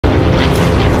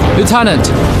Lieutenant,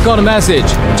 got a message.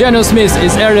 General Smith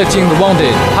is airlifting the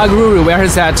wounded. Hagruri, where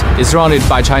he's at, is surrounded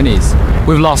by Chinese.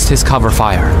 We've lost his cover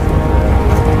fire.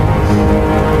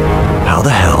 How the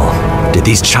hell did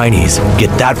these Chinese get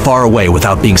that far away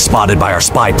without being spotted by our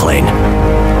spy plane?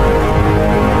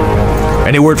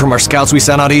 Any word from our scouts we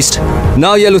sent out east?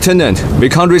 Not yet, Lieutenant. We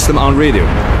can't reach them on radio,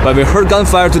 but we heard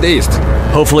gunfire to the east.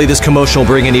 Hopefully this commotion will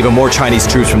bring in even more Chinese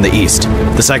troops from the east.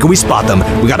 The second we spot them,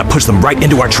 we gotta push them right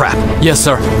into our trap. Yes,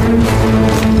 sir.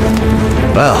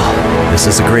 Well, this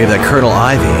is the grave that Colonel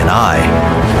Ivy and I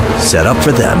set up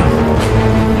for them.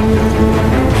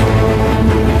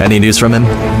 Any news from him?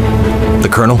 The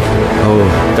Colonel?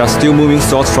 Oh, they're still moving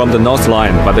south from the north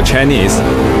line, but the Chinese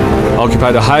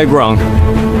occupy the high ground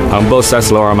on both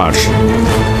sides of our march.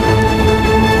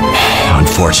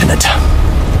 Unfortunate.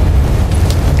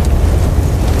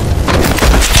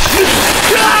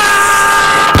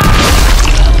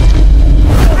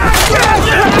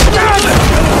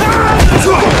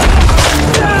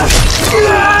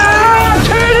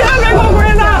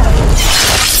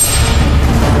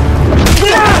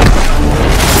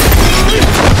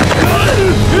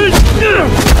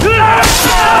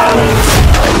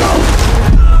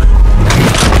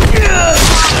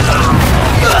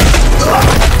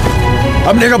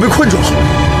俺们连长被困住了，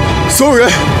所有人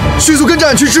迅速跟着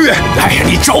俺去支援。哎呀，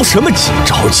你着什么急？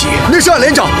着急？那是俺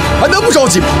连长，俺能不着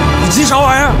急吗？你急啥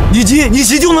玩意儿？你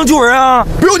急就能救人啊！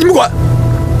不用你们管，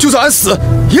就算俺死，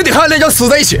也得和俺连长死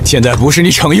在一起。现在不是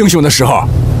你逞英雄的时候，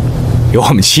有我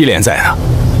们7连在呢，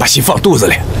把心放肚子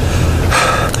里。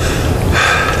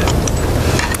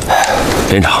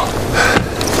连长，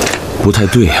不太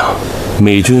对呀，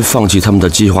美军放弃他们的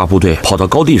机械化部队，跑到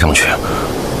高地上去，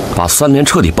把3连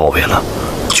彻底包围了。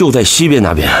就在西边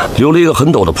那边留了一个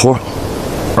很陡的坡，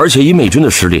而且以美军的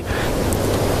实力，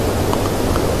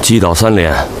击倒3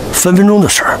连分分钟的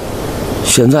事儿。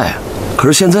可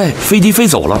是现在飞机飞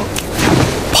走了，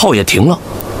炮也停了，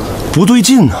不对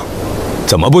劲呢。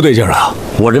怎么不对劲啊？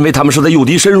我认为他们是在诱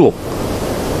敌深入，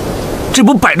这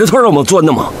不摆着特让我们钻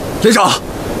的吗？连长，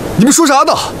你们说啥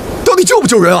呢？到底救不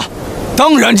救人啊？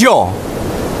当然救，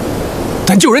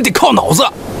但救人得靠脑子，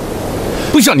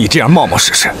不像你这样冒冒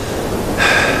失失。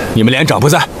你们连长不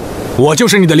在，我就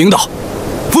是你的领导，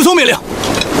服从命令。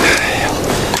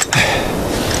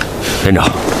连长，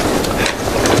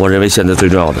我认为现在最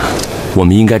重要的，我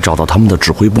们应该找到他们的指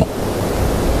挥部。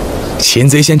擒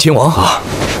贼先擒王啊！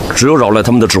只有扰乱他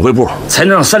们的指挥部，才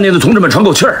能让3连的同志们喘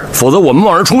口气儿，否则我们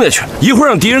往上冲下去，一会儿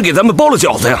让敌人给咱们包了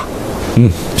饺子呀！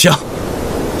行，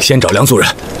先找2组人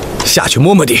下去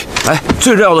摸摸底。哎，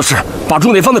最重要的是把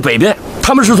重点放在北边，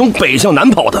他们是从北向南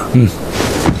跑的。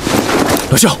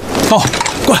老肖，到，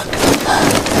过来。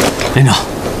连长，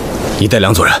你带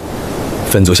2组人，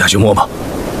分组下去摸摸，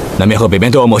南边和北边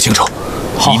都要摸清楚。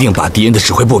好，一定把敌人的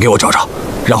指挥部给我找找，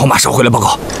然后马上回来报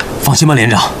告。放心吧，连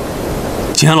长。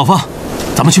秦安、老方，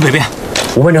咱们去北边。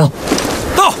吴班长，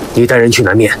到。你带人去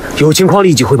南面，有情况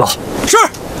立即汇报。是。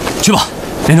去吧，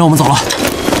连长，我们走了。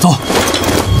走。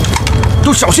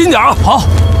都小心点啊！好。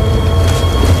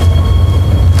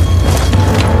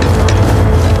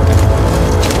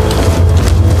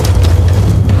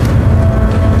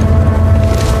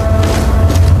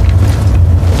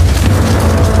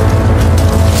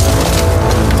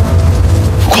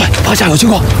八下有情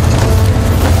况，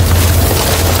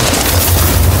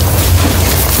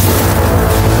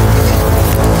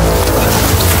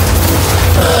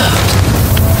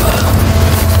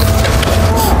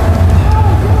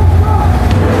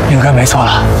应该没错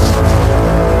了，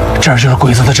这儿就是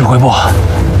鬼子的指挥部。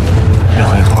指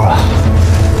挥部啊，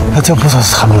那这不就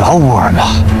是他们老窝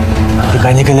吗？你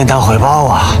赶紧跟连长汇报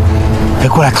啊，得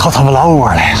过来靠他们老窝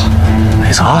来呀！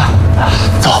没错啊，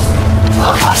走。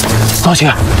走起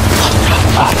来！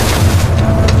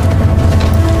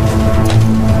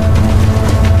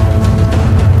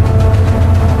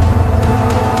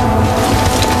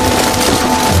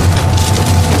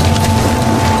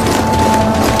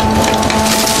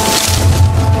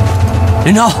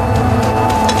连长，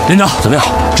连长，怎么样？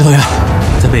指导员，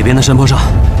在北边的山坡上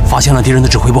发现了敌人的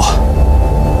指挥部，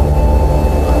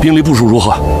兵力部署如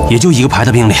何？也就1个排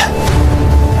的兵力。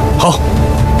好。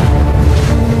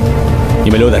你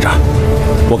们留在这儿，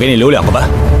我给你留2个班，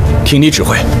听你指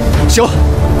挥。行，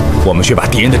我们去把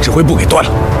敌人的指挥部给端了。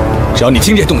只要你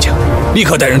听见动静，立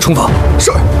刻带人冲锋。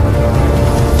是。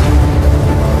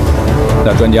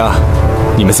那专家，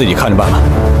你们自己看着办吧。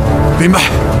明白。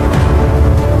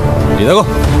李大哥，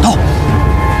到。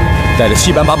带着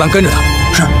7班8班跟着他。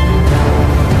是。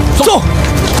走。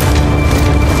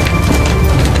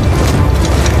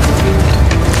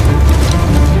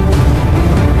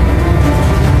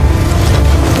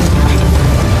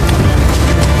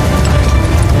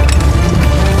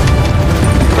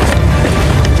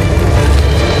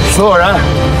所有人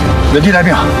原地待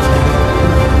命。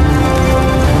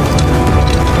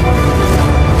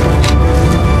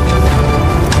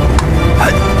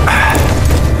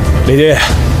李弟，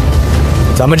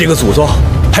咱们这个祖宗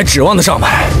还指望得上吗？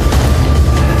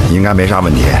应该没啥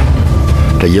问题。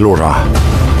这一路上，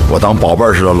我当宝贝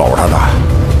似的搂着他呢，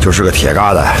就是个铁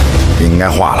疙瘩，应该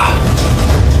化了。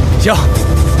行，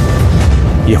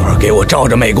一会儿给我照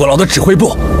着美国佬的指挥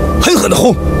部狠狠的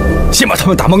轰，先把他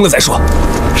们打懵了再说。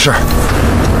是。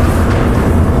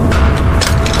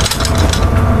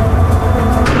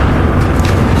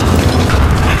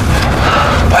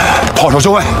炮手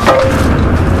就位，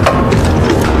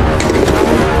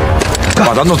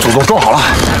把咱的祖宗装好了。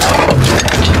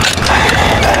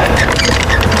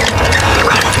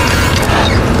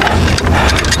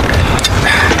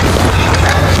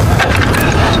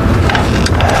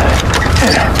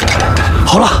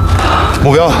好了，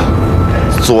目标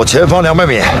左前方200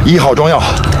米，1号装药，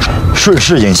顺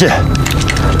势引线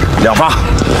，2发，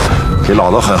给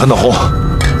老子狠狠的轰！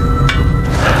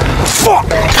放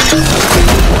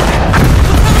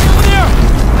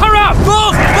！Hurry up!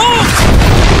 Move! Move!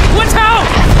 Watch out!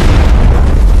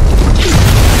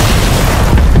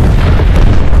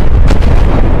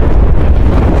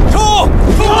 冲！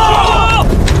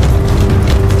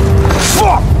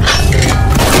放！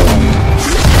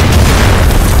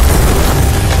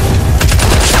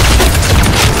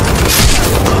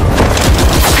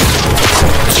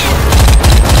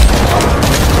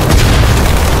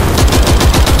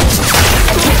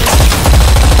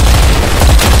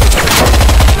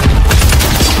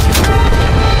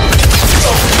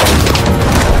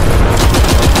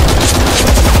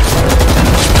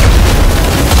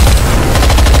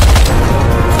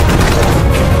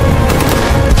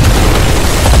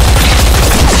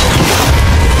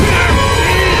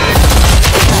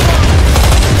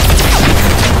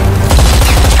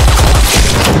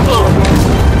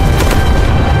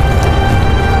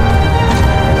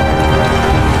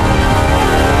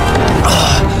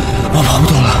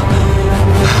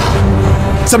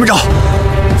参谋长，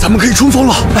咱们可以冲锋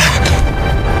了！哎，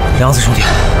梁子兄弟，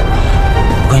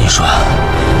我跟你说，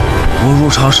我入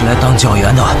朝是来当教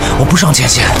员的，我不上前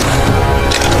线。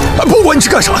不管你是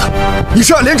干啥的，你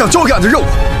是俺连长交给俺的任务。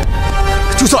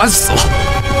就算俺死了，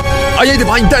俺也得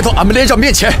把你带到俺们连长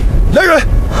面前。来人，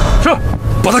是，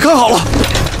把他看好了。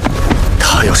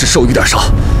他要是受一点伤，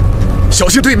小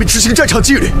心对你们执行战场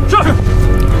纪律。是。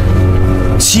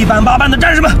7班8班的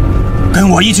战士们，跟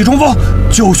我一起冲锋，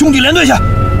救兄弟连队去！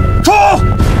冲！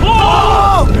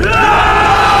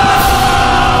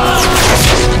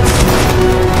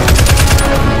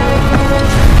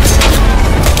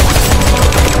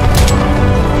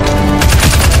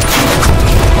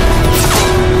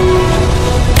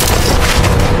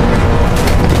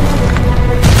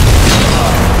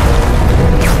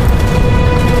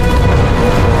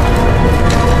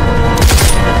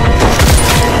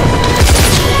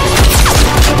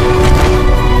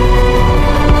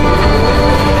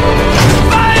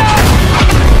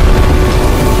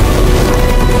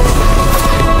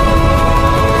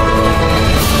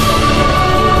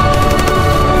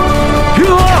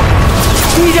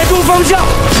方向，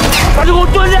把这给我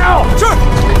蹲掉！是。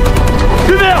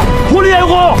预备，火力掩护，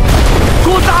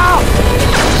给我打！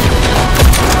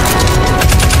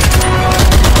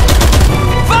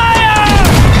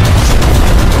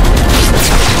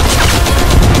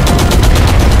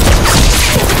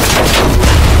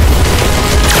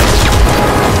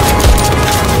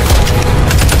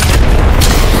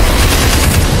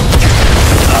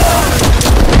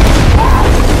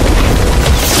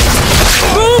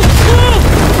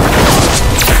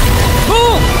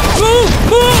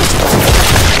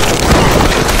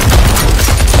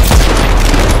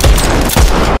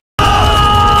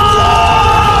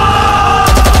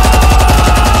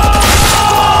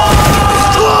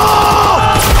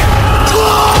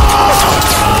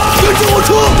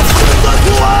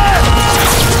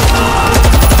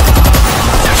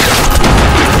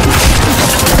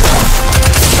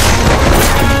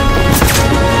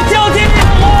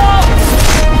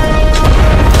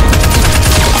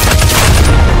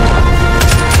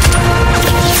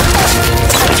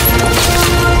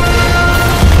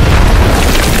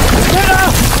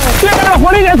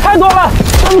 火力点太多了，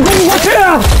我们攻不过去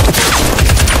啊！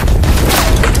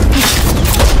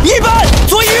一班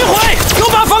左翼迂回，又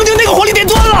把房顶那个火力点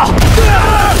断了。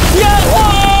掩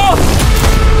护！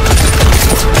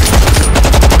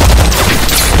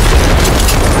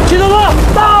齐总哥，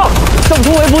到！正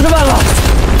突围不是问了。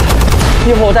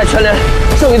一会儿我带全连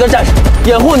剩余的战士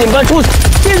掩护你们班出去，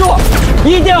记住，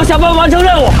一定要想办法完成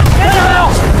任务。加油！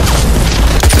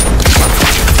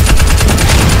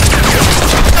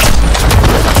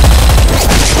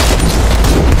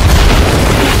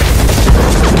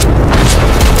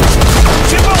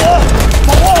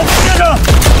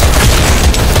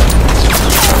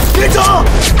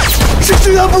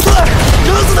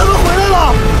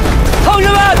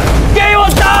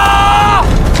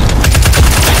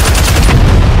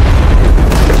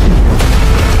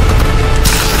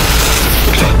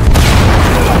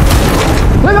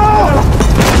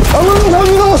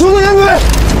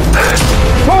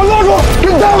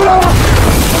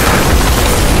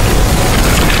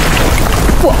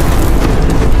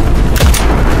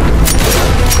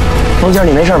王姐，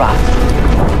你没事吧？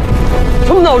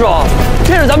什么孬种？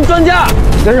这是咱们专家。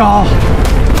连长，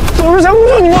董事长不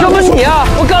救你吗？什么你啊！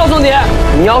我告诉你，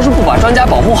你要是不把专家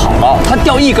保护好了，他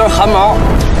掉一根汗毛，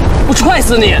我踹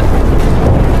死你！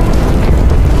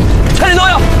全体都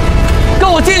要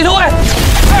跟我集体就位。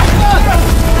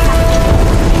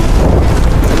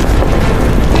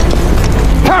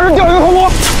他要是掉一个汗毛，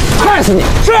踹死你！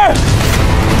是。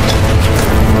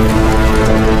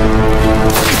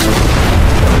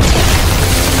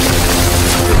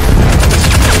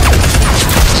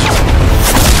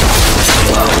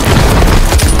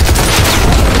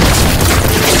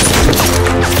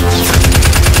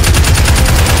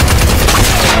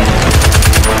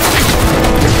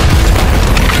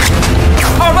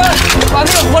把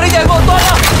那个火力点给我端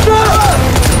了！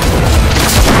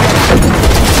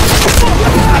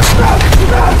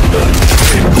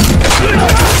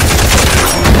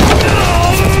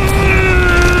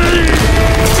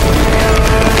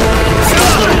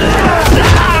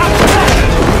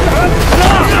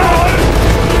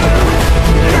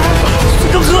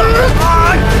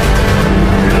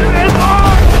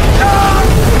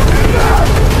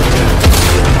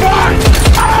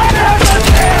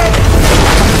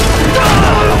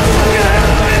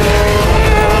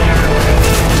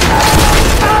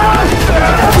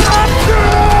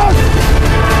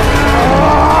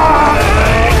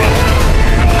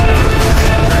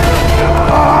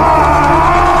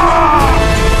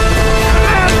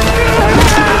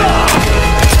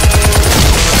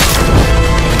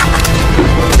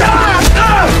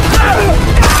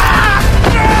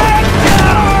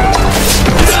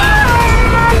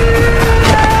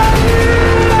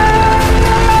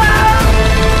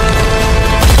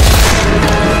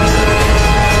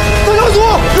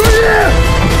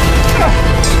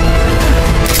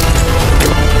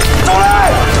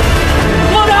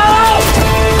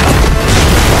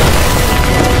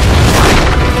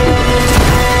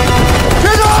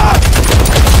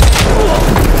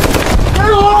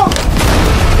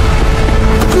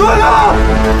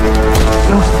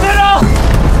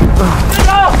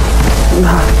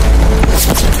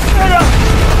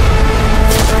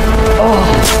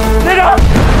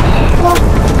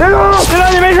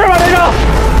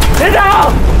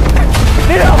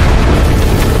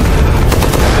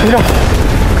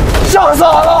吓死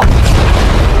我了！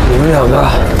你们两个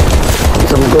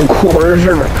怎么跟哭魂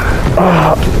似的？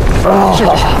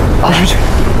回去。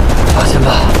放心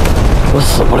吧，我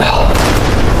死不了，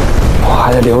我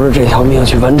还得留着这条命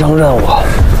去完成任务，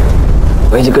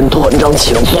回去跟团长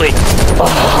请罪。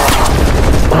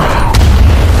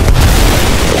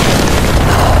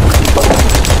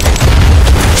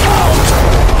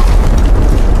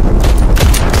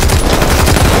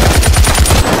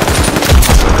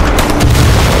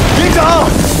营长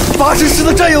，80师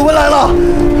的战友们来了。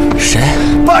谁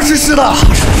？80师的。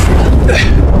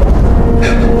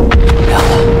亮子，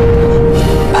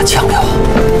把枪给我。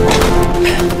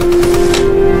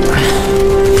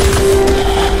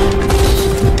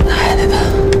奶奶的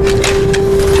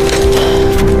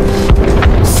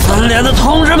！3连的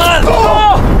同志们，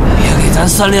别给咱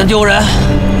3连丢人，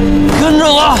跟着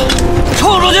我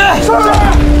冲出去！是。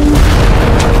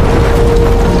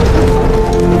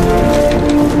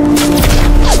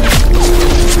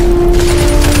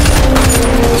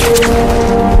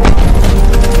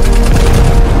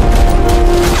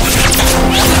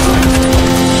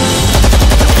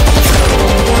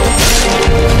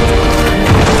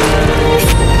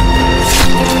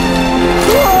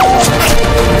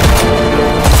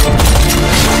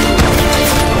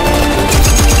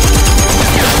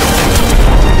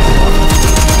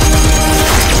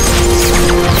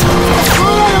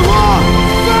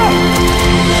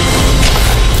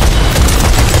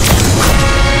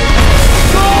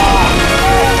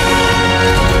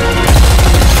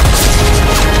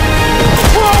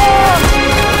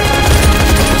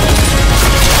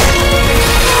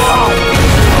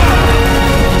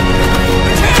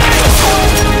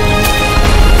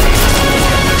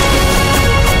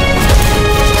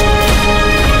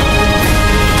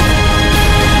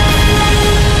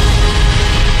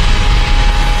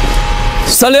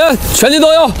3连全体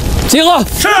都要集合！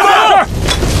是。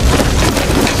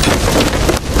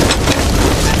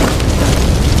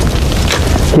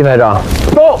一排长，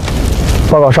到，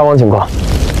报告伤亡情况。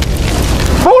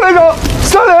副连长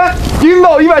，3连应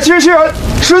到177人，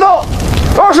失到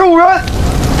25人，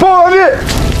报告完毕。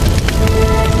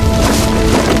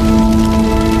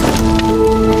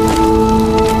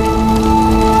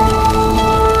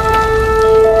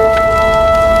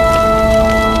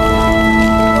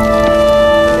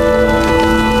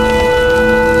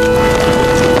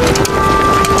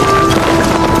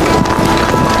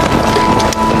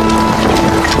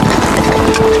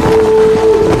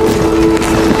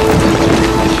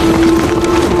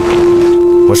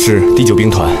是第9兵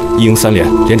团1营3连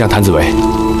连长谭子维。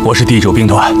我是第9兵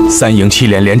团3营7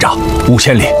连连长吴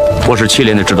千里。我是7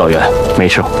连的指导员梅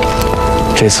胜。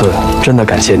这次真的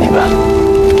感谢你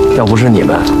们，要不是你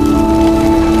们，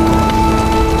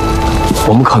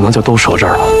我们可能就都折这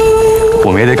儿了。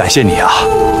我们也得感谢你啊！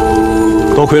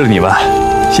多亏了你们，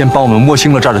先帮我们摸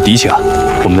清了这儿的敌情。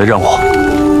我们的任务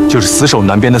就是死守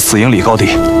南边的4英里高地。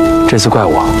这次怪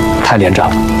我太连战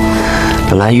了。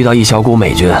本来遇到一小股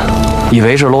美军，以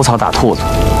为是搂草打兔子，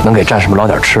能给战士们捞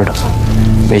点吃的，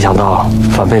没想到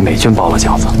反被美军包了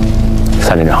饺子。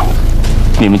3连长，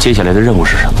你们接下来的任务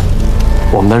是什么？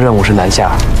我们的任务是南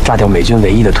下，炸掉美军唯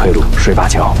一的退路——水坝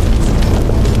桥。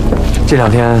这2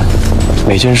天，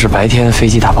美军是白天飞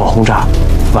机大炮轰炸，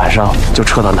晚上就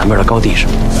撤到南边的高地上。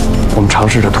我们尝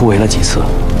试着突围了几次，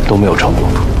都没有成功，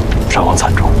伤亡惨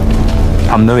重。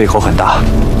他们的胃口很大，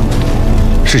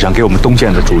是想给我们东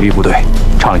线的主力部队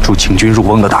唱一出请君入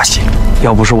瓮的大戏。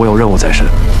要不是我有任务在身，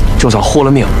就算豁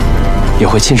了命，也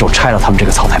会亲手拆了他们这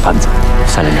个草台班子。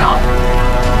3连长，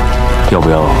要不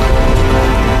要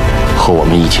和我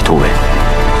们一起突围？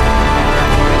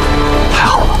太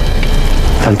好了，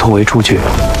但突围出去，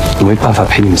我没办法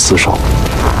陪你们厮守。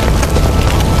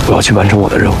我要去完成我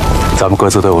的任务。咱们各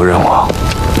自都有任务啊，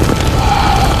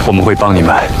我们会帮你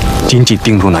们紧紧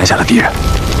盯住南下的敌人，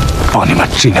帮你们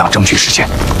尽量争取实现。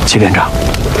7连长，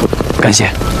感谢。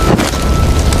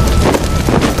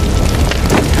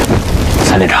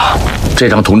3连长，这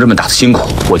场同志们打得辛苦，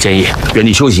我建议原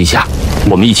地休息一下，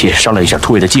我们一起商量一下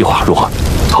突围的计划，如何？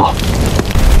好。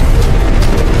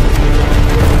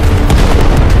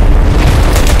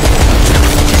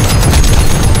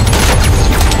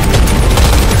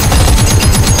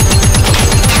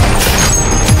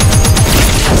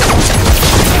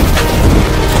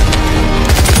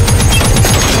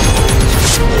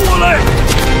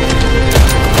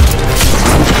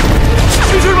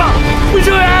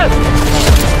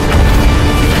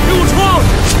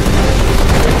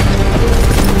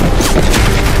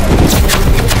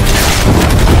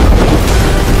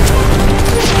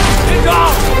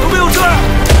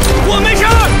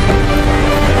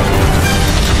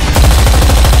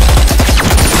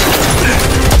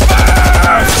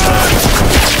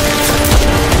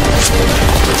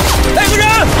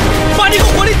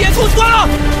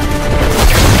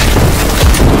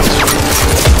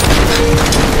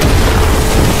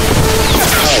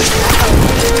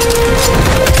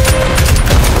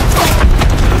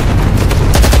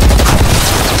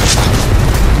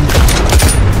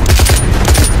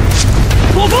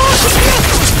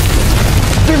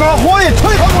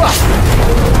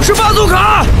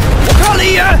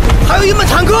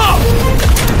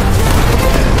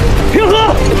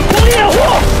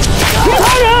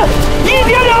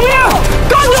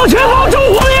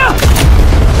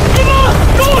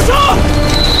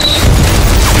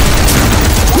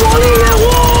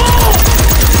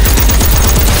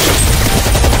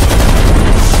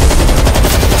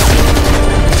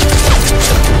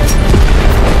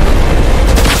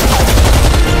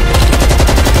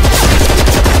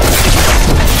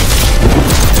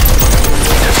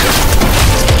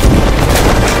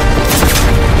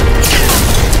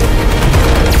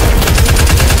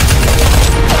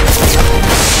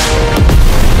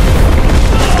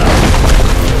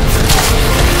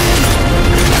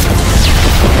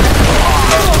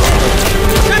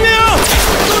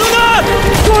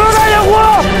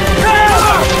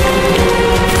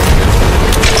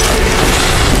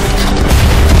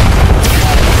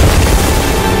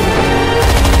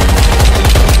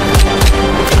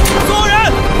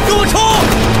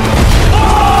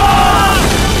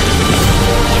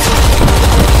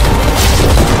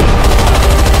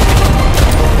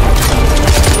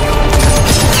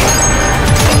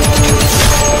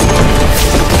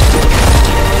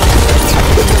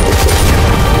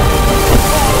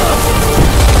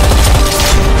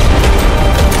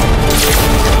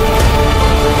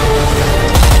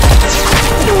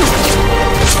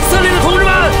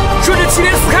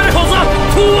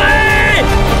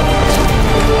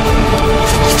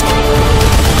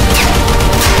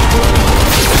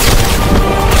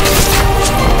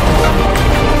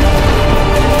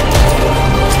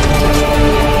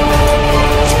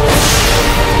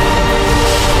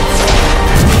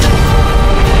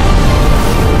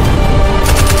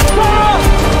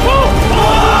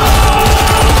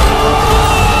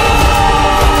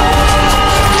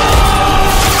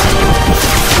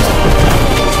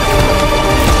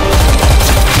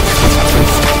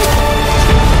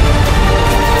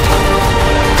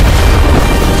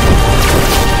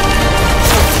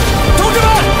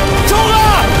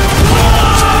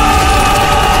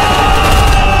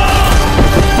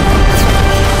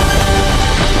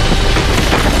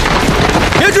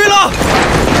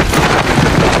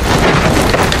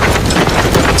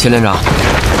秦连长，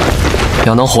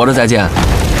要能活着再见，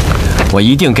我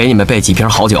一定给你们备几瓶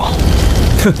好酒。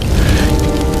哼，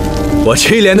我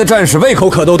7连的战士胃口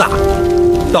可都大，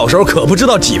到时候可不知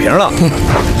道几瓶了。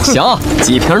行，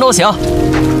几瓶都行。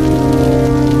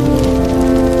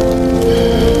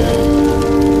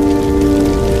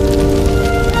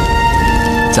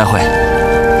再会，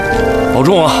保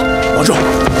重啊，保重。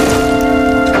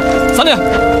3连，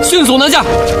迅速南下。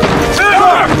是。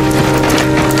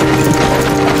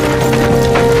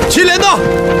7连到，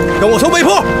跟我从北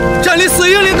坡占领4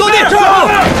英里高地。是。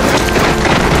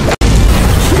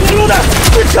兄弟们，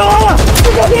别抢了，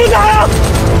不管怎么打呀！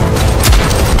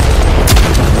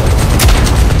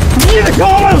你一个抢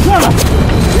王八就算了，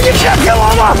你别骗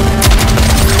王八！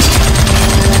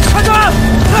快点，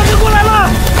战士过来了！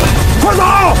快走！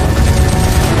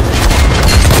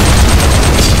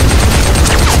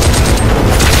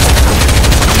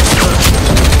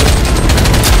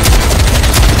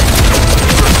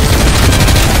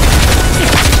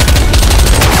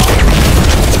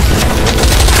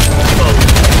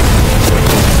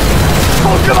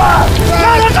同志们，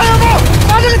拿着炸药包，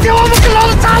把这个铁王八给老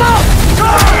子炸了！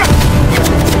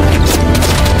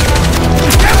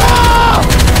别跑！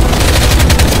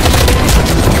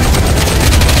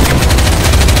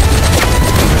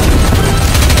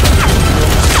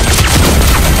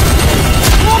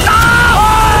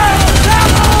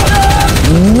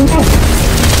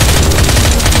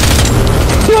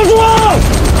别住！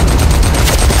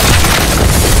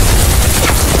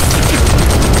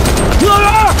老袁，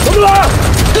怎么了？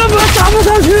根本打不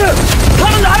上去，他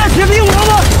们拿着铁皮王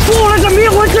八布了个迷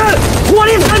魂阵，火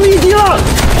力太密集了，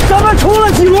咱们冲了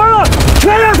几轮了，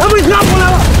全让他们干过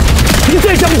来了。你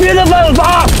得想别的办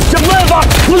法，想办法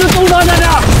不是东他在这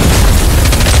儿。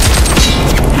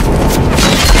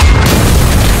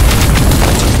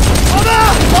好的，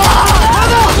好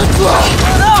的，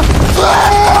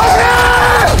快点！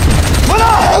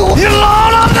你老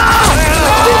了呢！李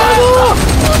大夫，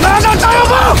拿上炸药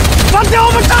包，把铁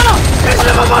王八炸了！给师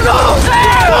傅帮助！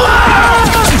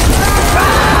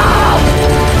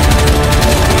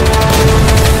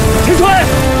秦吹，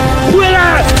回来！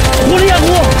火力掩护！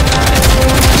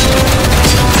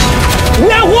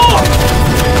掩护！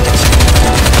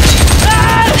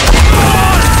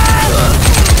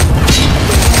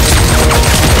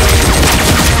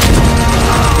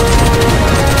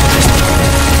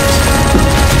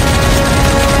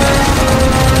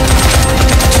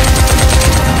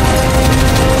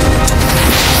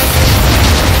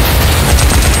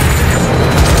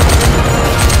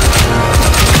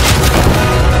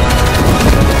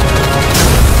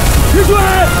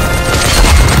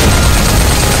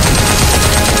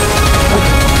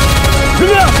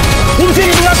我们建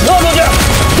议大家跳过去，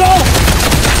走！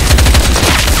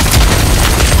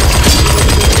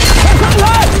站台，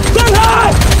站台！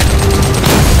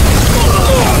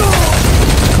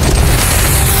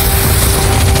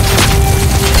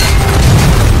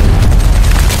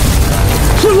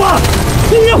师傅，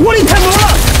今天火力太猛了，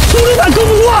手榴弹够不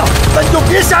住，那你就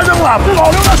别瞎扔了，保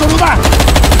留那手榴弹。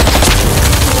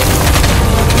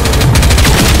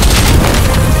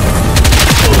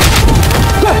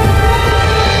对。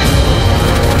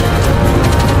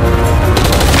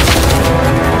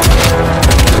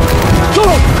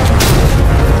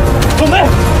准备，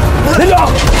连长，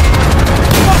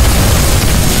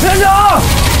连长，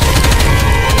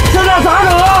现在咋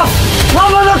整啊？他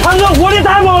们的坦克火力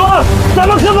太猛了，咱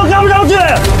们根本赶不上去。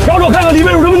找找看看里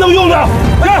面有什么能用的，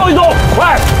走一走，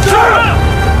快！是。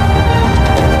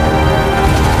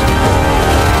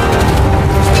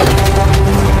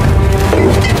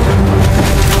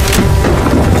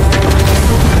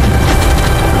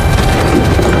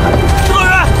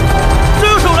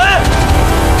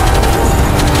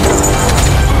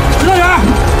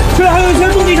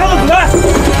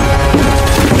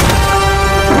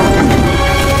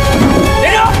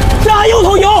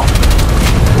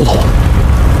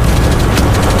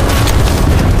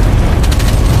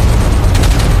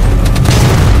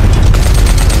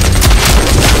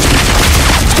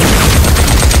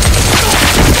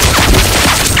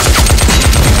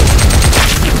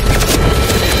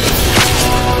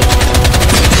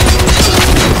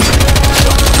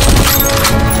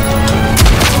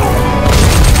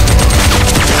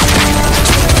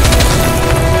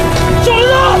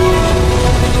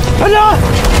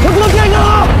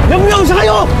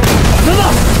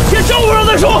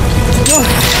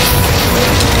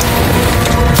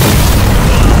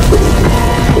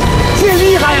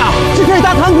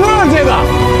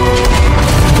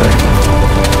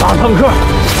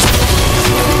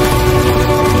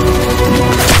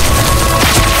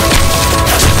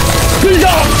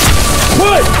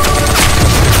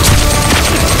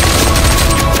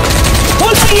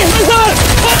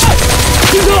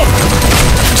进攻！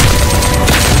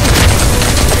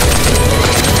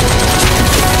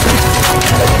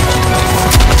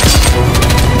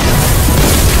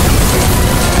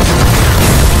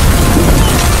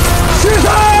是他！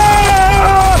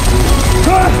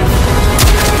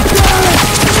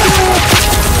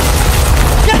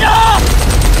连长，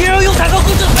敌人用坦克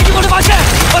攻击飞机过来发现，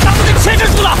把大部队牵制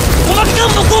住了，我们根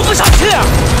本攻不上去。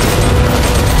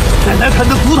再难啃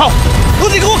的骨头都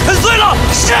得给我啃碎了！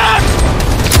是。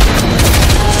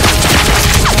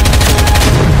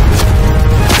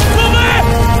各位，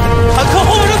坦克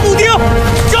后面的补丁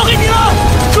交给你了。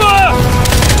是。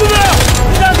准备，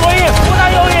一弹左翼，不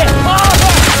弹右翼。啊，对。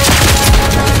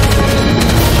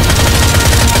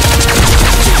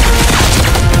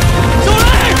手雷，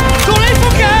手雷不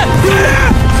给，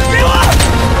给我。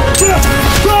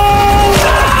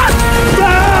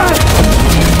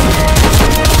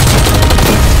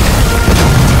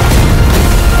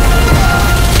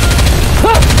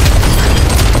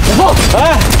走。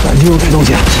哎，赶紧用这东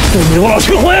西给我老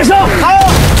去火焰上！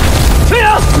好，飞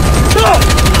扬，是。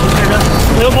带人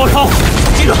不要包抄，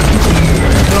记着，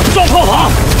撞炮塔，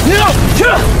你让去，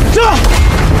是。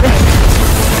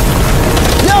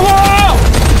烈火！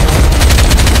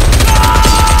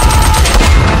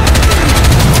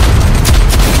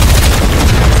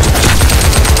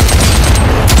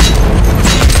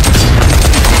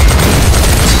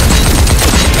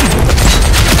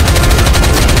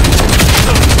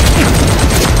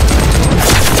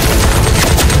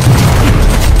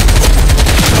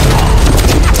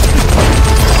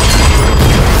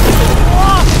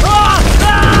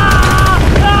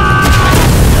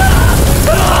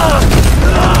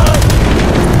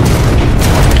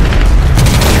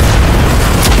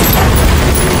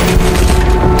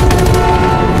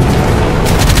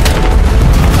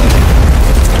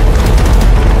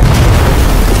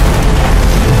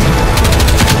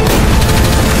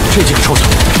这几个臭小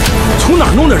子从哪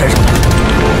儿弄的人手？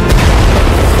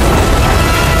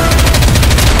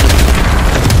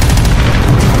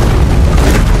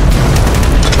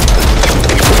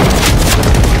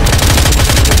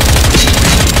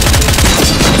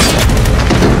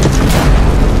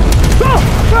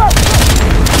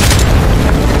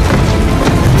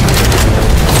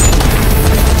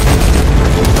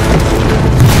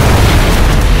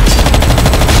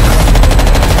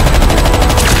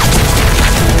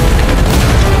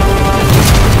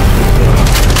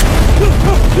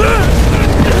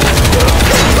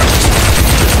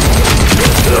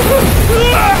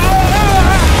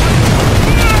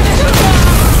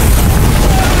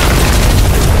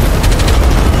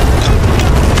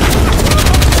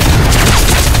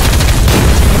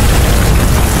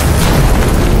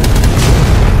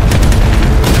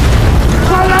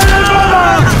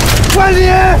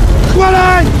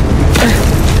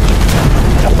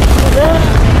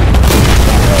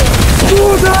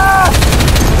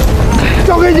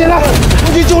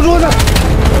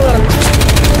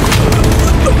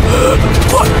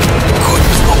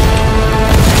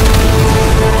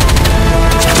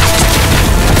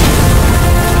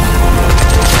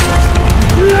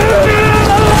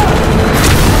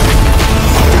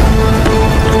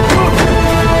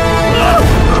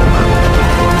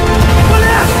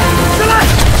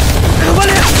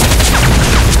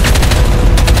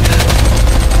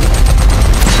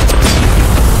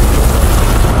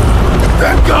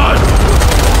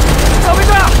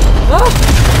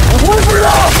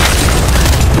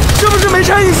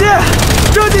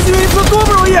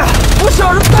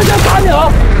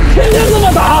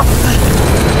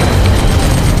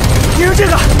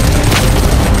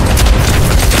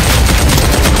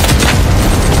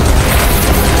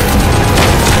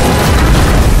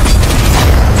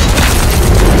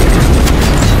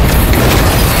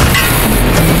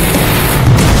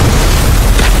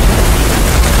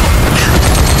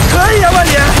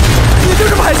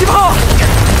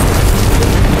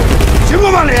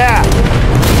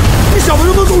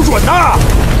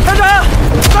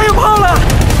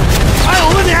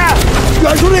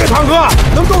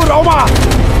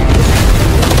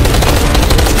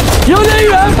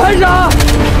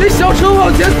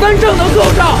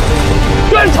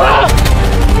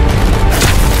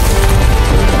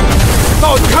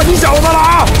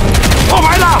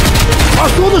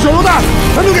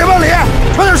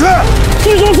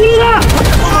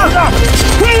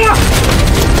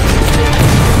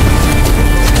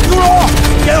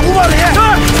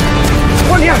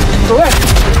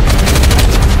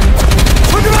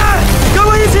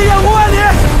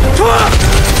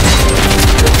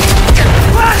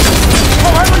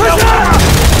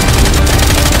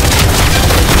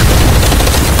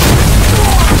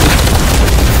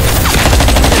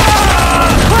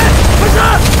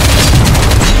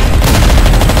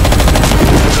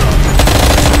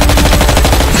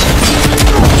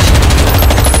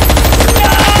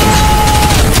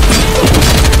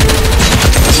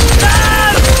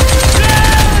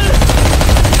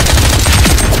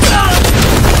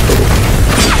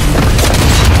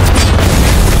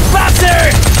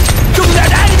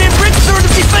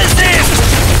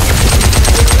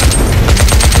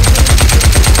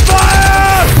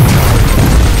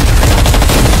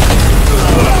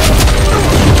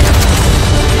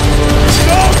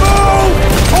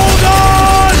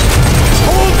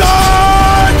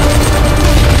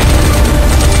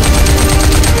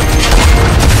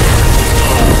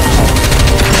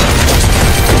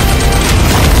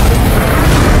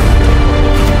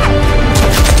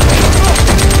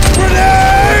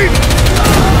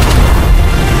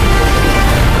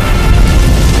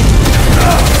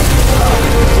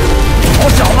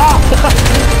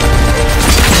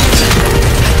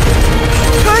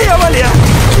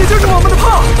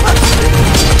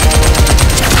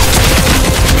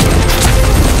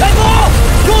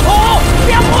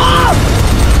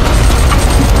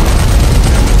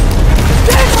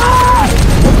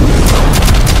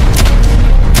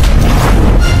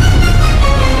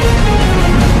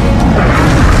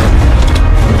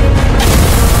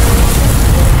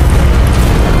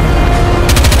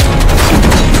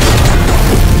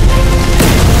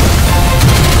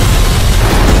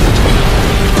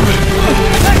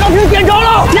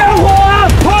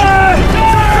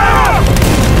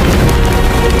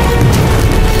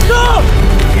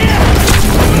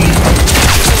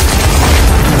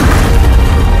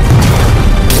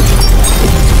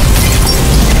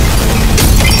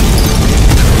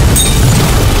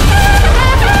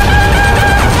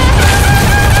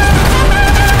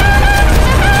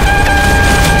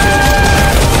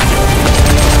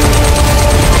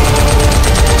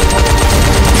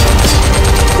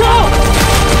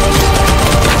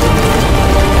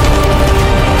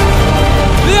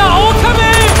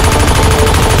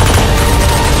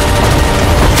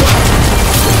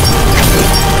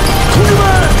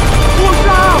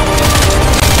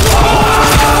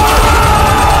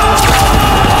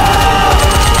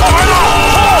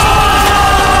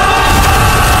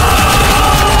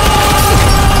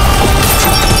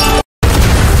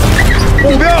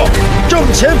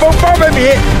前方800米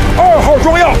，2号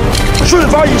装药，顺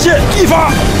发引线1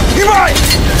发，预备，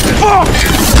放。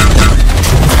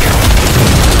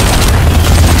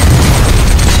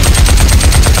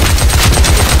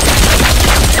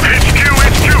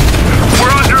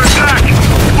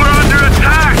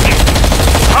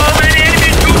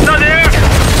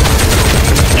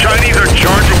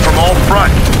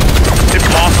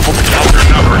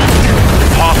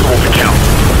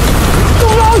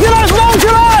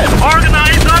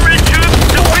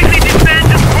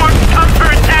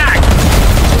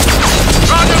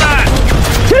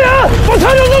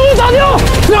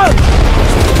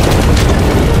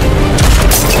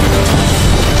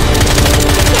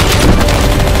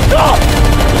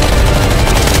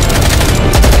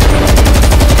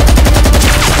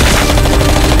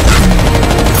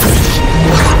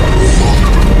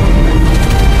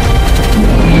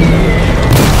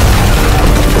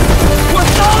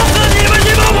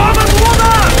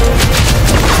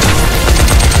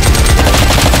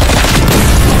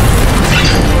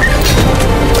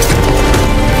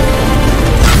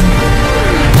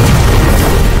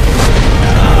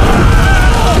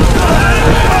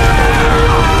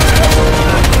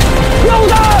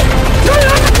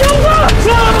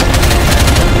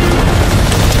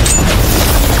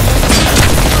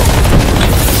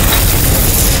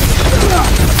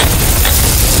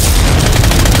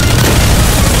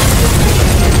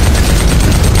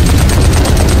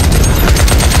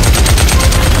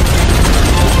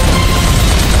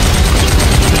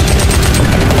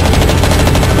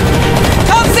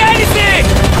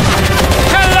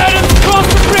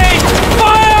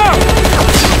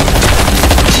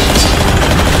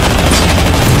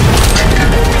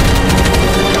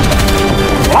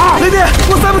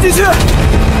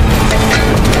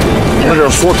 那就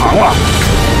是缩长了。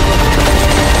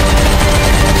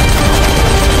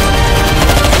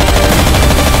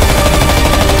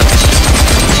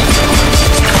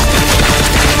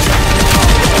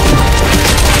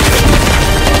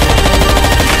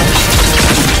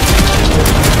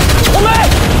红梅，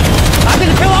拿这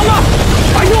个天王吧，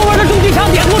把右边的重机枪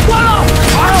点给我关了。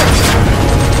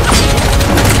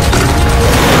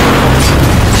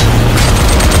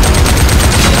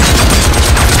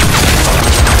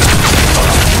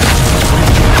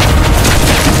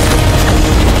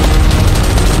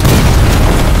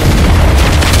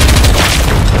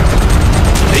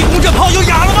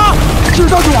掷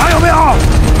弹筒还有没有？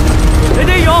这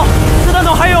有，掷弹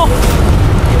筒还有。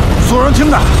所有人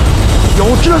听着，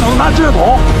有掷弹筒的拿掷弹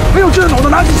筒，没有掷弹筒的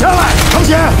拿起枪来。长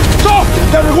显，上，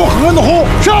带着给我狠狠的轰！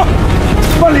上！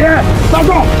万里、大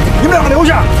壮，你们两个留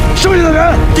下，剩下的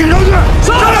人顶上去！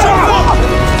上！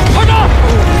团长，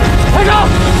团长，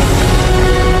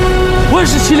我也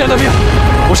是7连的兵，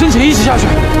我申请一起下去。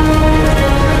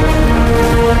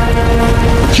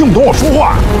听不懂我说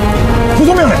话，服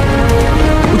从命令。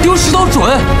我丢石头准，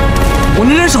我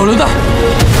能忍手榴弹。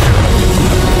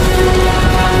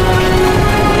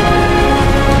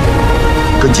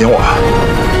跟紧我，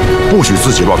不许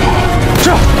自己乱跑。是。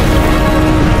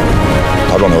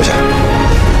大壮留下。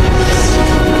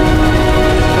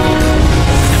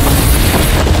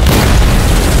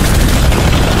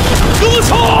给我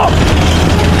冲！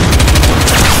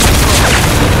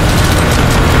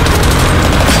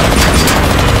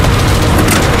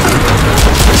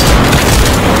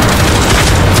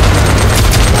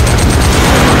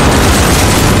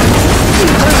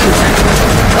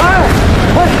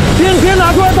 别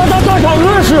拿出来当战场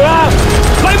论使啊！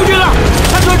来不及了，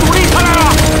看准主力开来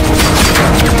了！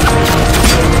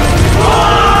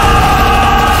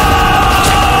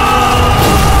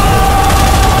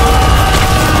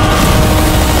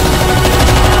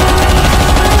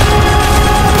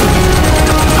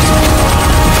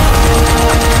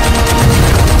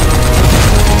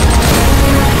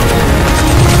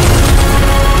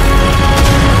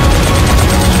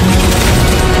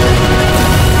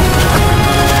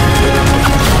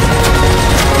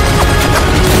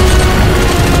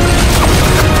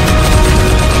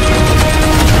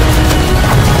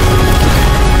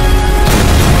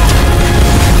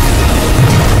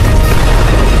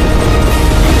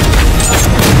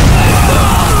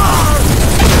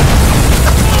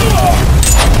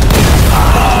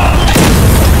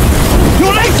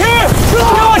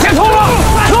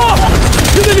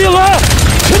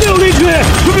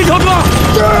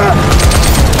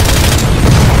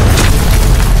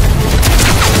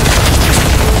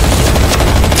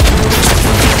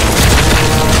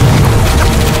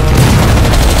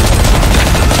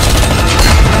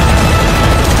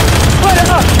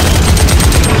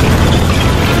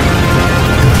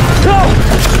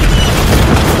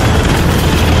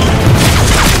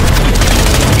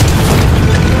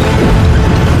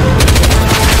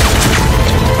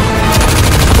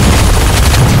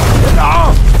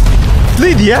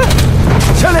敌？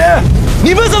千里，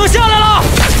你们怎么下来了？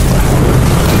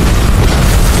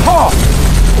炮，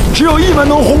只有一门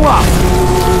能轰了，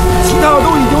其他的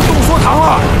都已经动缩膛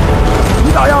了。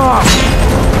你咋样啊？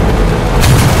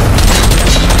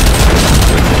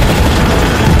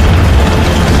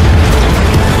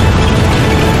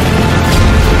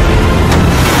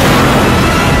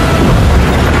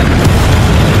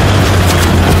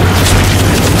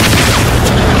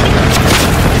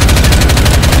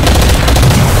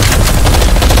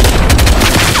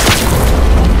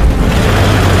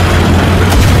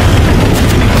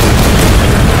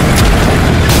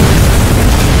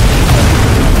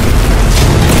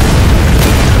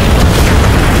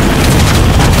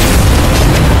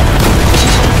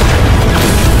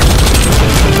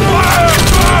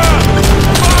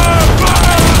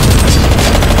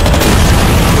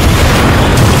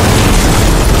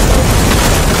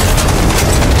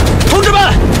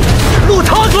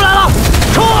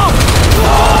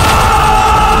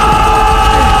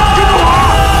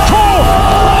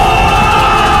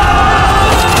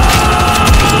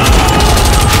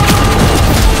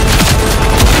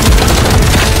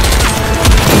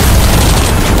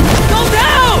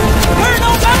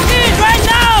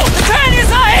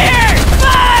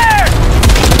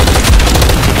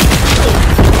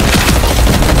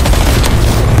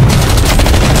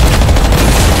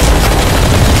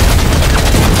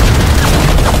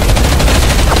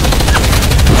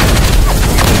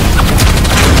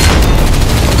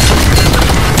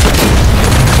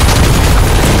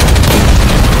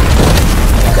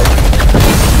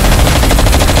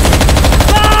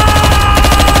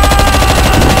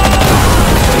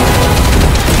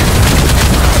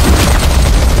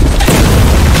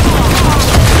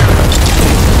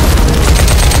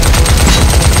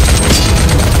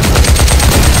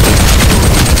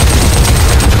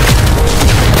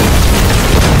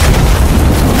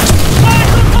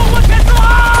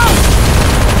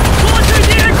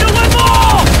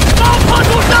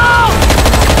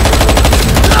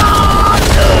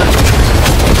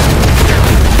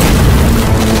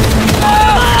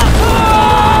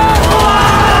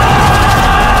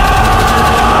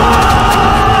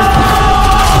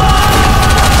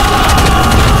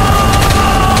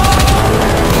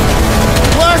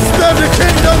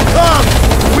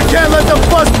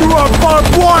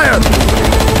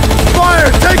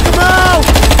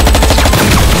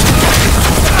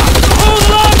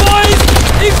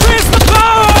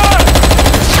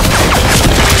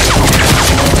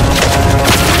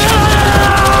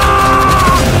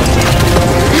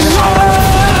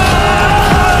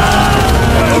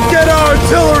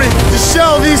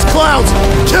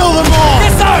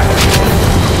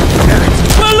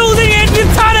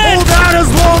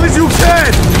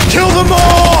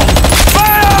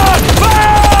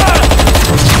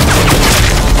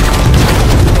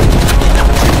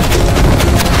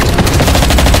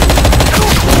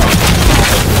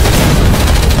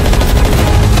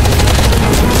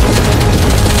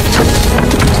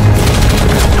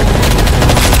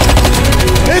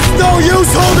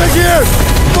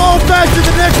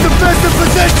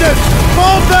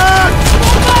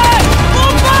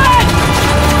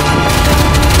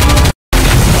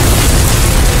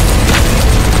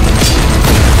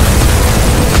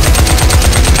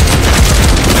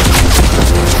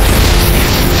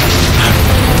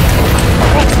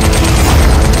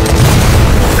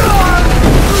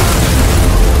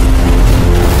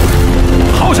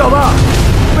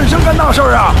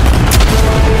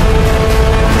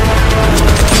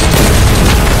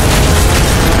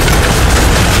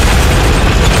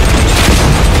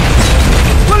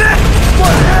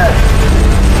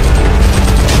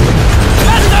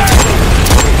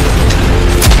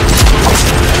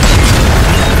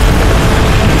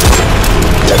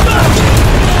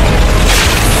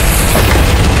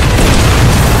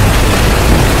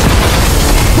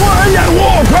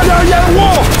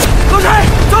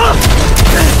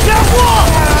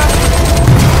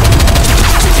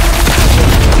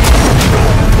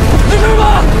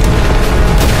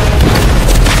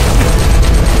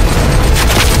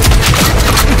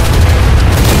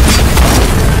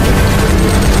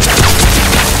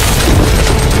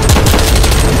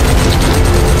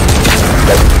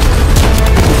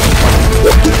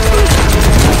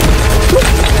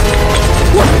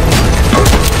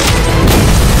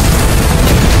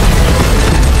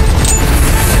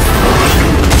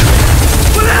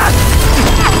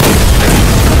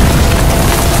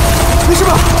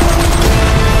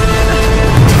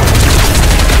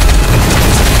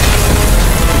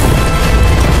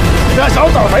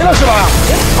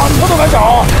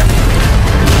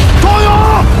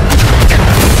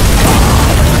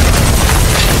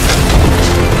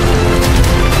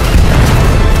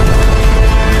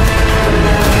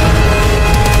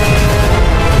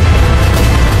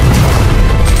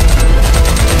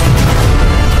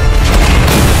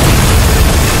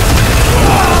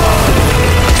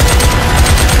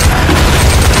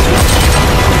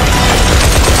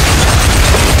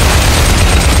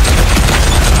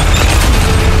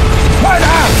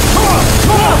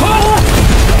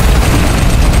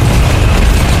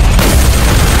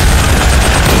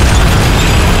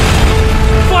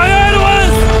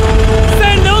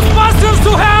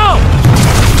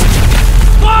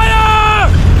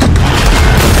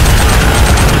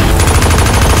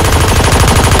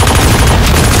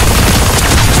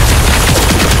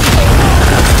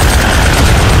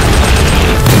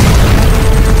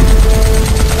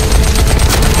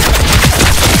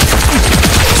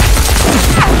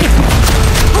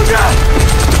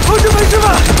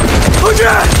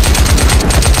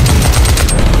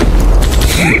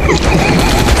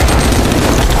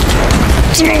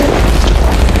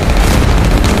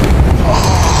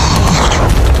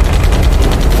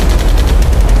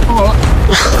好了。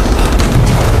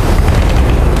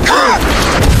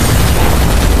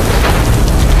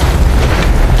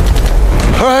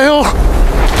哎呦，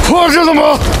破事了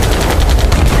吗？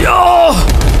有。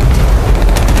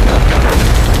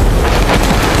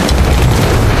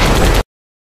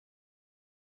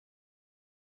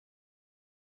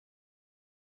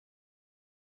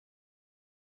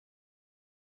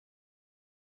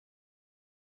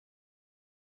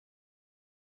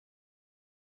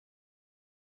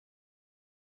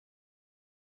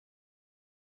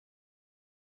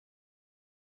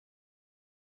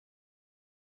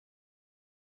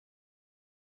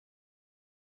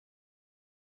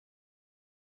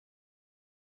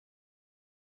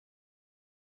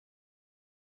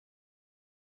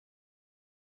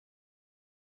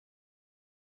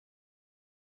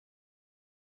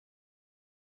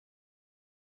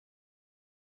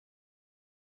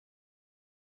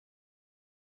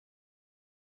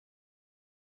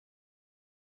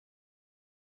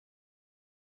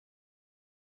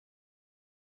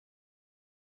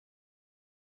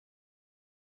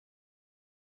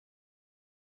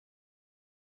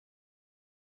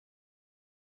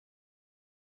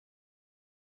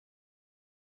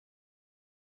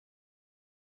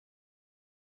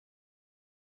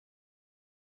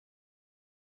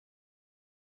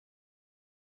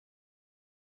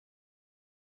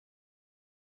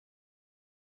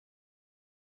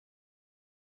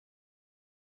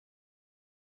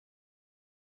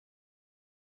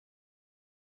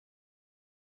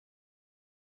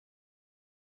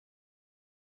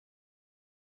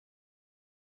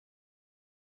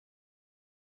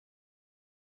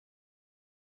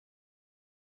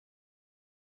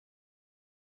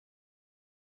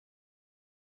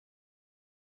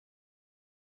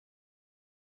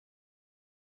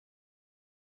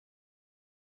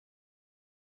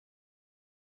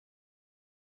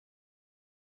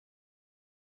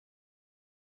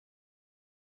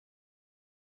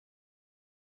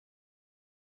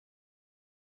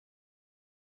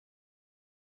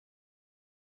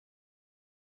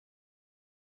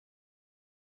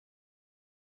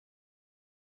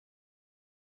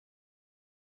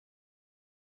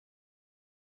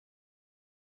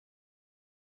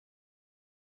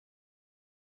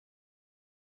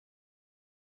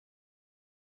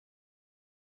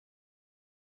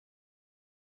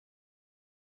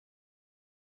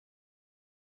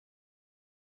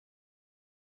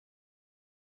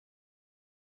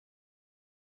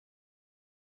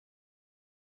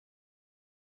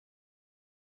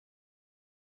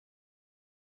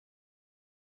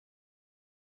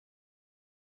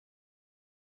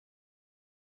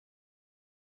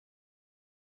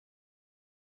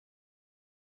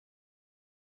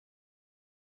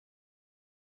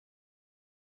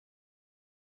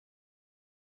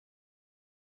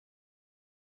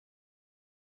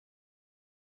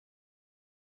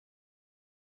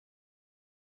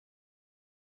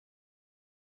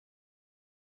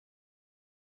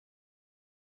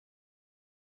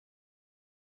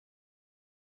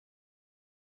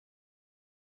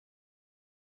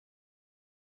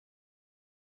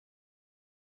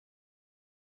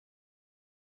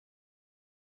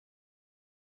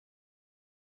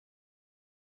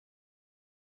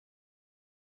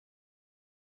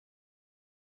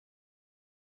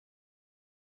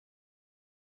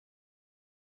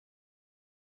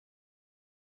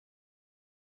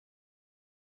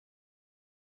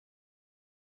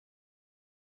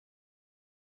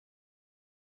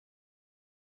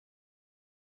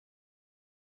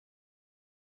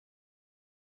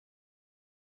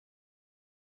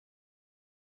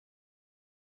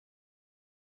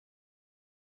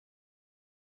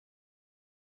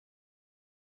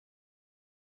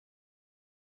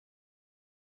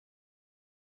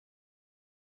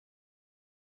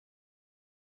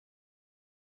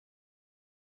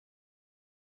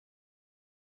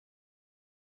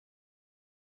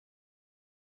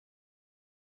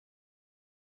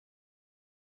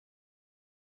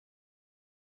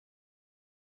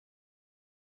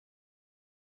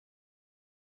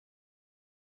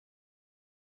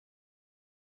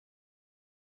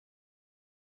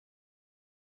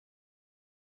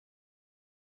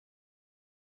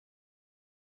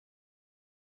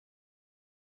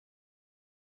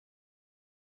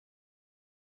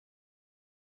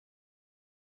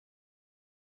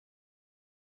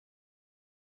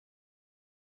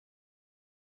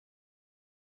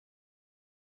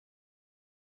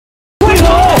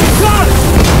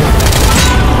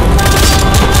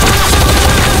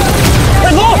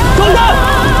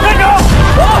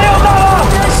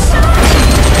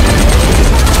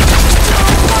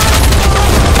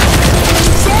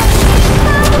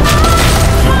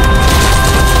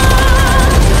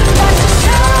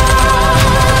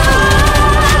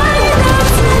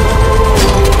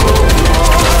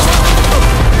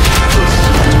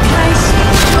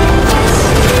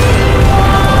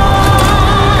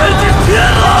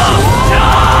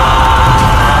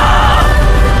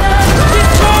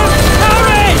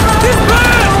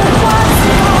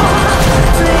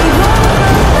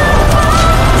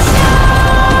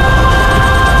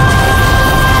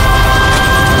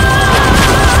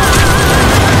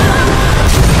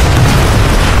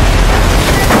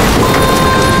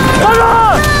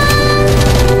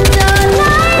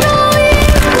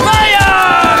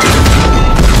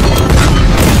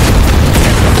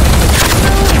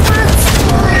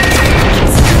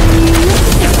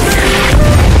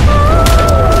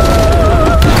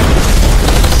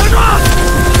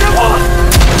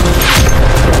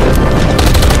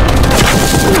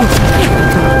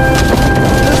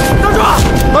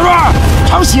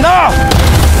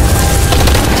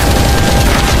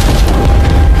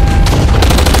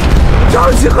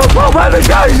西和炮排的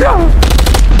战士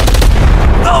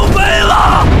都没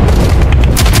了。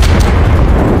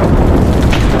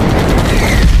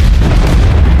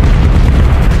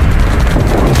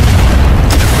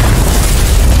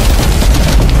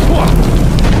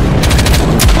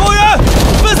后援，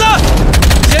分散，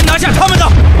先拿下他们的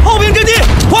炮兵阵地，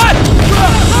快！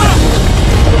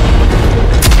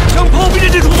向炮兵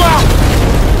阵地出发！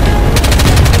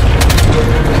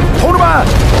同志们，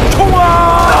冲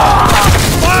啊！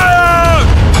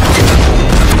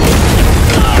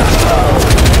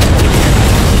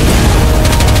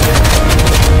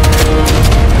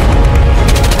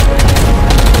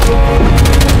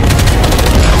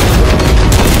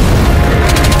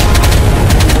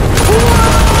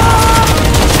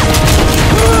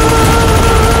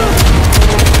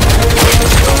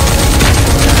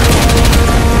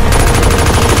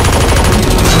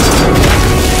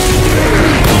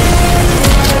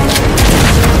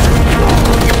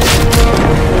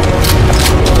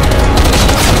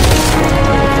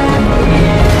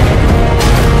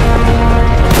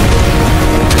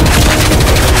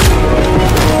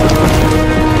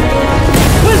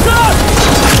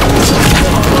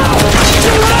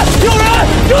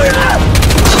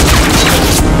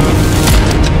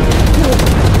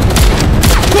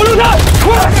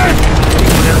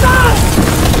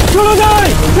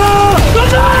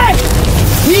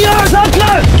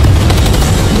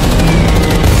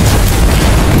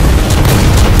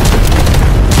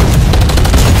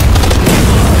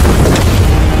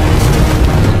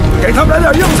 给他们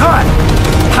来点硬菜，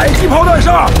迫击炮弹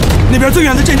上。那边最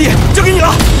远的阵地交给你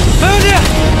了，没问题。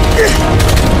嘿。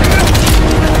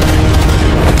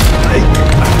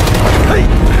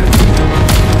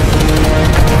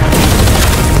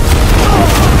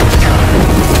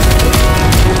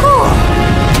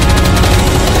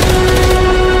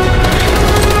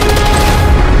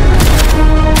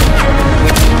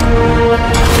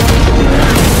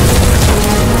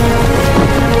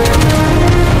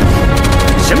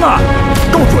 行啊，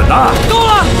够准的。够了。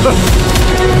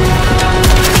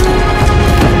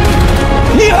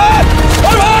一排，二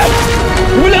排，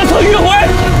你们两侧迂回，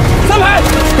三排，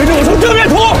跟着我冲正面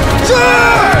突。是。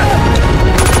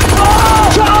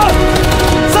上，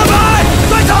三排，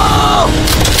快走！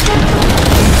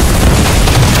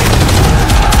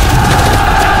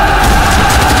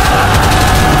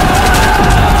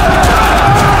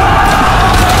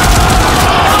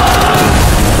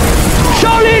胜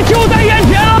利就在眼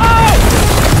前！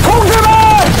同志们，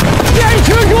坚持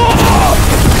住！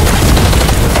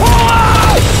冲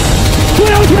啊！不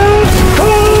要停！冲！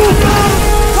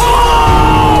冲！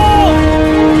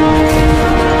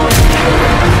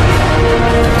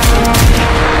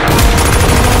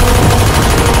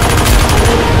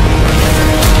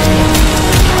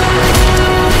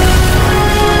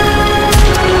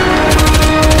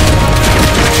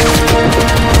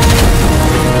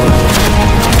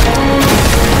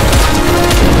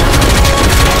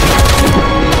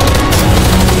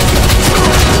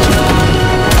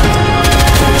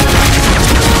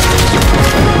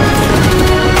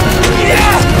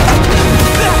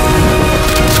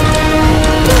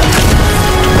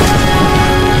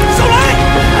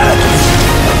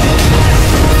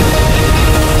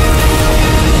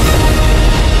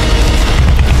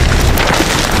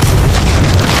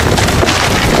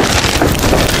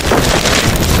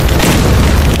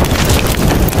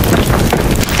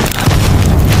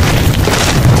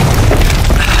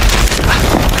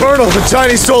 Colonel, the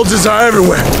Chinese soldiers are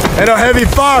everywhere, and our heavy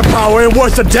firepower ain't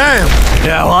worth a damn.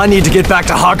 Yeah, well, I need to get back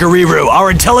to Hakariru.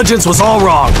 Our intelligence was all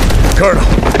wrong. Colonel,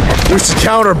 we should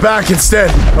counter back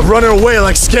instead of running away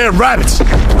like scared rabbits.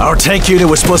 Our tank unit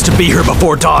was supposed to be here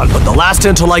before dawn, but the last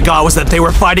intel I got was that they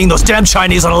were fighting those damn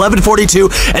Chinese on 1142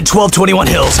 and 1221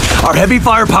 Hills. Our heavy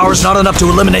firepower is not enough to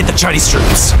eliminate the Chinese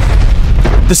troops.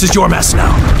 This is your mess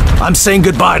now. I'm saying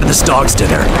goodbye to this dog's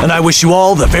dinner, and I wish you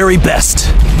all the very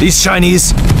best. These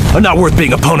Chinese are not worth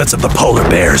being opponents of the polar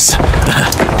bears.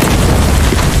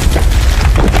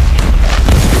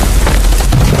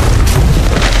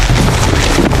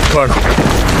 Colonel,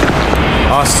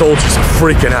 our soldiers are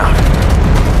freaking out.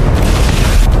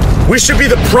 We should be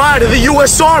the pride of the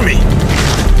U.S. Army.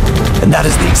 And that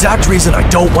is the exact reason I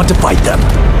don't want to fight them.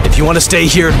 If you want to stay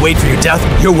here and wait for your death,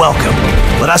 you're welcome.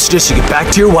 But I suggest you get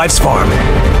back to your wife's farm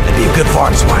and be a good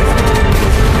farm's wife.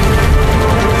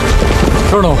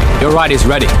 Colonel, your ride is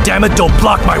ready. Damn it, don't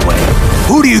block my way.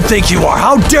 Who do you think you are?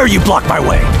 How dare you block my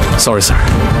way? Sorry, sir.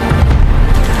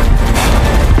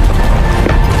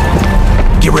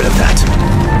 Get rid of that.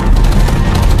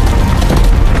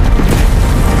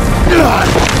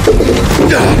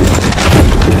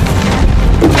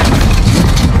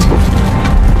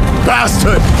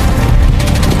 bastard!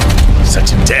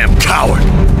 Such a damn coward.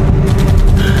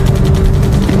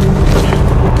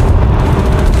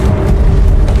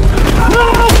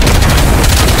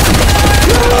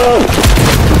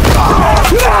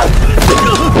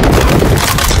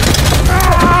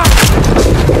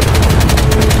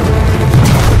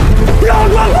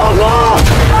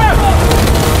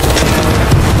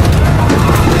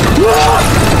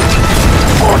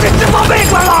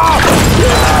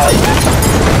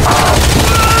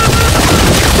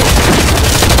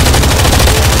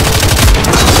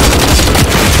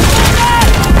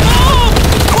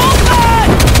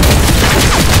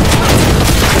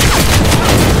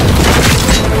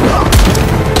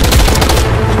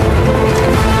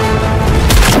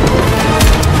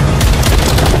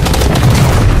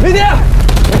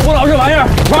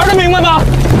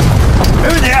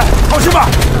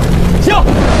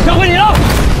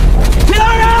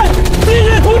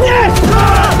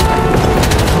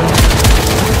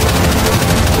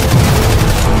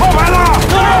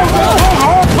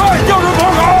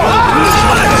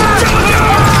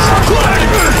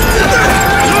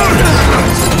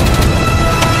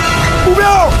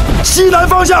西南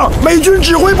方向，美军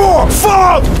指挥部，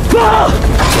放！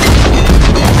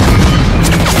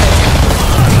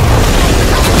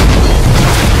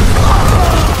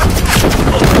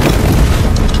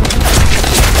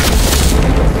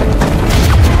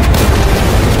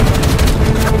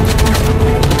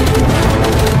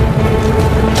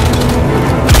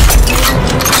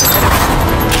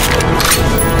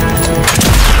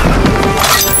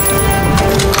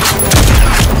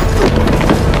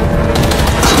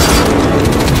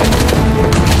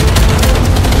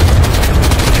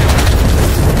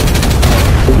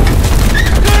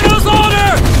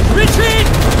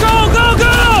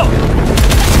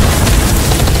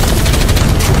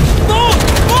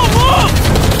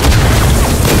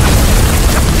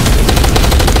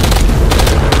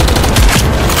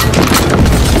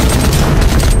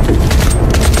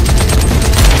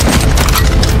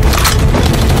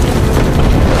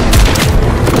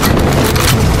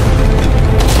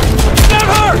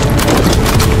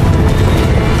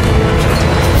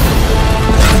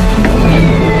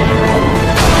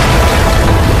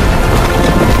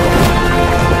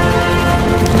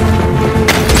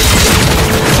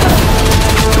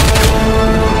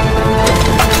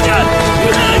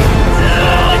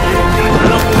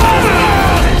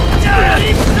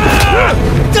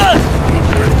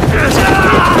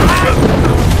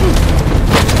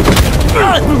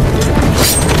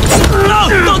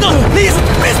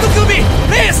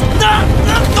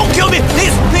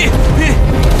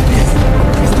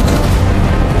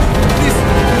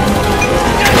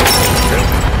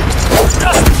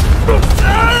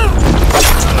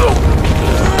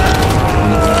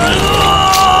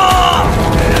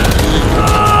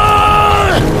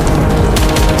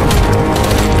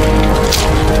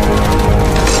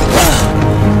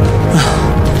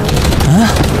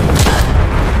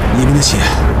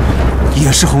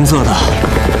也是红色的。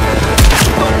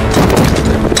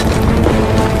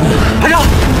排长，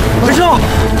没事吗？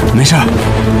没事。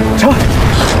成，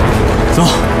走，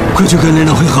快去跟连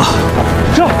长会合。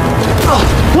是。走。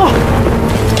放！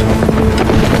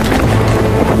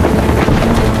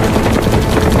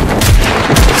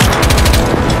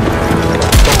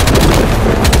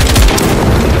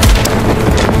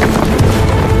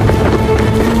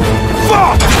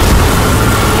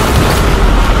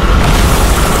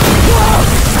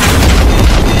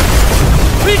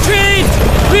 Retreat!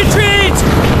 Retreat!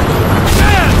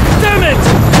 Damn it!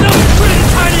 No retreat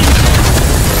hiding!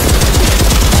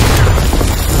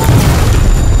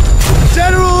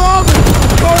 General Alvin!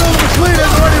 Part of the fleet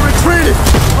has already retreated!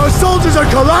 Our soldiers are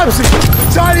collapsing!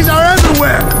 The Chinese are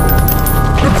everywhere!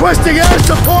 Requesting air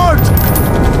support!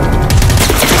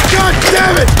 God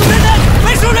damn it!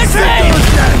 Let's retreat!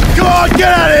 Come on,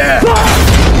 get out of here!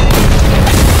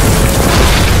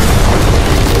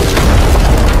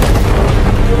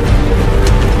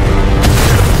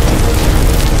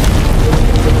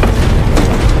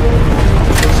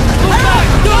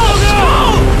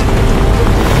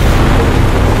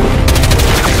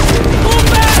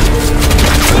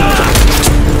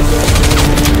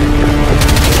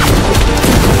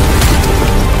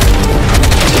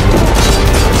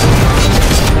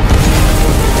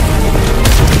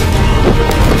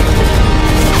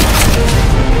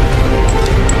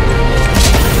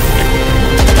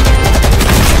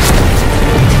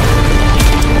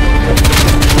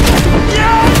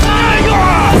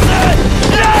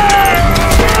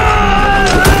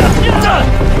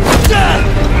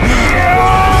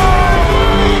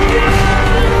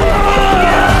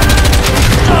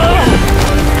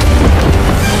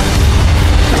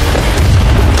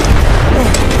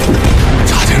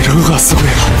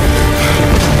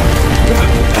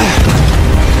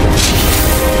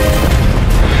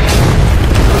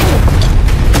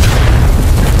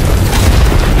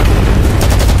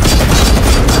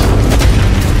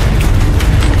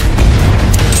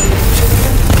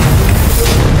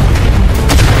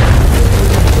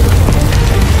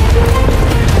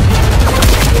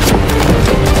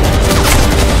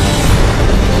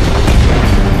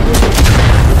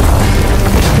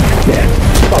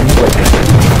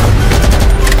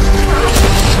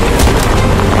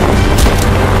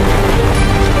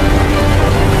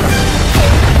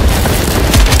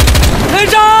 连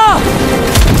长，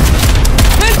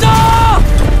连长，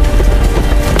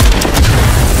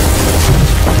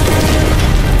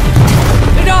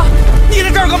连长，你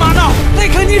在这儿干嘛呢？那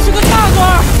肯定是个大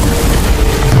官。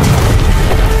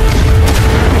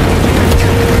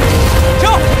停！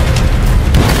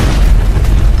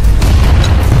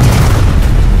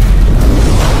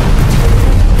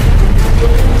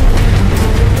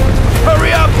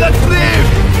 Hurry up, let's leave!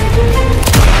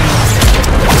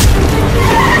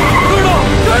 跟着，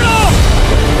跟着！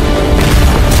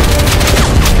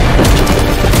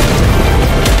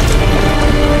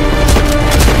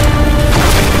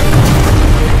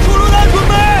手榴弹准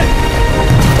备！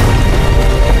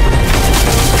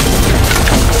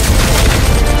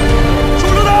手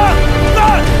榴弹，弹！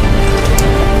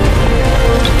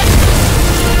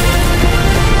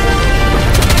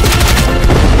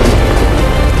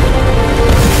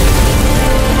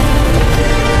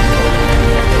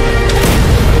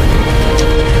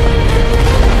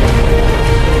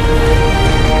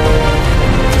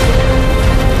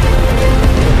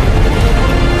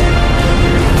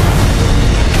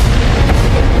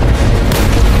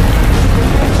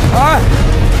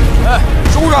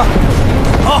 收着，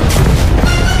好。